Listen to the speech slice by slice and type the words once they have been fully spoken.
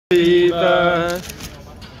believer.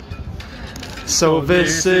 So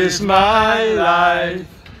this is my life.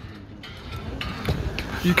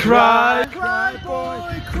 You cry,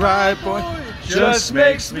 cry boy, just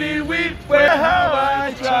makes me weep where how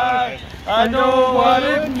I try. I know what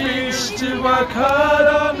it means to work hard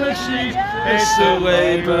on the sheet. It's the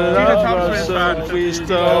labor of love, so please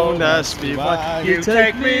don't ask me why you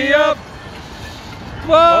take me up.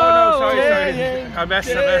 Whoa, oh no, sorry, I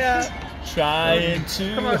messed. Trying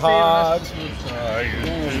too hard,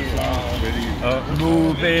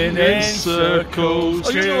 moving in circles,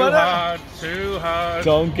 too hard.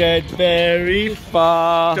 Don't get very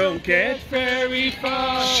far.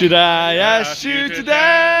 Should I ask you to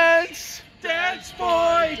dance? Dance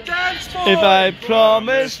boy, dance boy. If I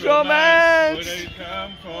promise romance,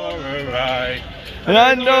 Come for a ride. and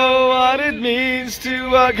I know what it means to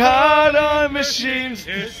work hard on machines.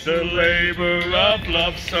 It's the labor of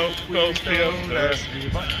love, so go feel this.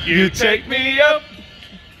 You take me up,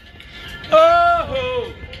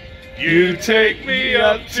 oh, you take me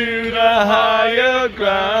up to the higher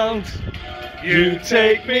ground. You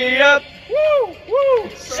take me up, woo, woo,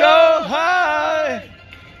 so high.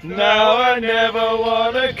 Now I never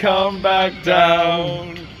wanna come back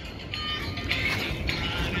down.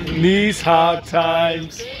 In these hard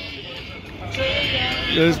times,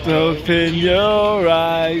 there's hope in your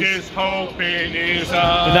eyes. There's hope in his And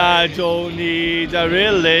eyes. I don't need a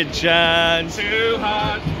religion. Too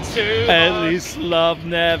hard, too At hard. least love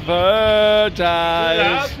never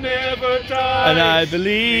dies. Love never dies. And I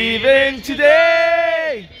believe in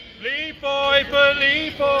today. Believe boy.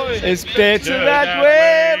 It's better that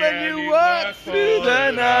way when you walk through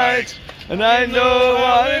the night. And I know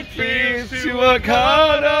what it feels to work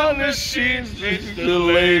hard on machines. It's the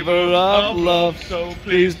labor of love. So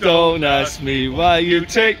please don't ask me why you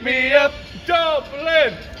take me up.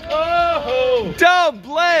 Dublin, oh,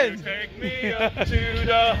 Dublin! take me up to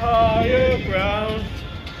the higher ground.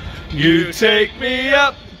 You take me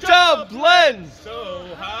up, Dublin! So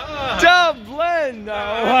high. Dublin!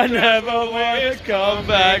 Now I never want to come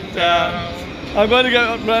back down. I'm going to get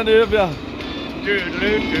up round here. Do, do, do, do,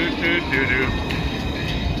 do, do.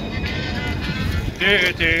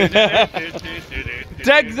 Do, do, do, do, do, do, do.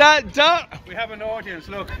 Take that, duck! We have an audience,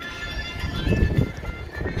 look.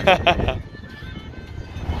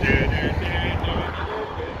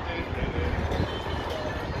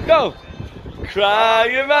 Go! Cry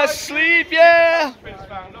in my sleep, yeah!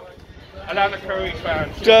 And I'm a Curry fan.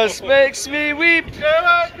 Just makes me weep.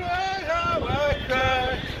 I cry, how I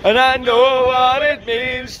cry. And I know what it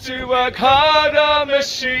means to work hard on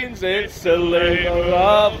machines. It's the labor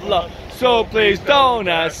of love. So please don't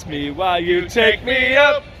ask me why you take me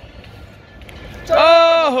up.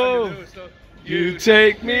 Oh, you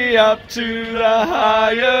take me up to the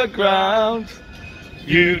higher ground.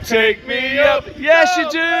 You take me up, yes you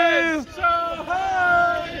do. So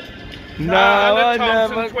high. Now I And the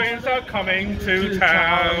Thompson never. twins are coming to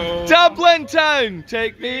town. Dublin town,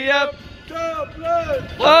 take me up. Dublin.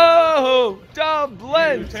 Oh, You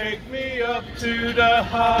Dublin. take me up to the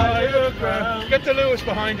higher ground. Get the Lewis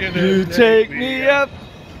behind you. You take me up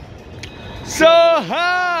so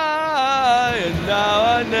high, and now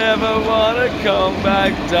I never want to come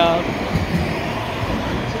back down.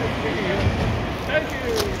 Thank you.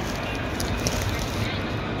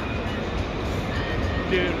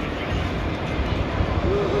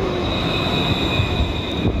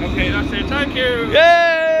 Okay, that's it. Thank you.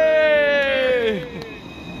 Yay!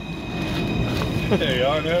 There you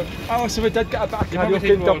are now. Oh, so we did get a back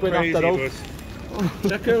Karaoke in Dublin after all.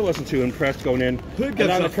 That girl wasn't too impressed going in. Who And gives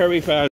I'm a a Curry fan.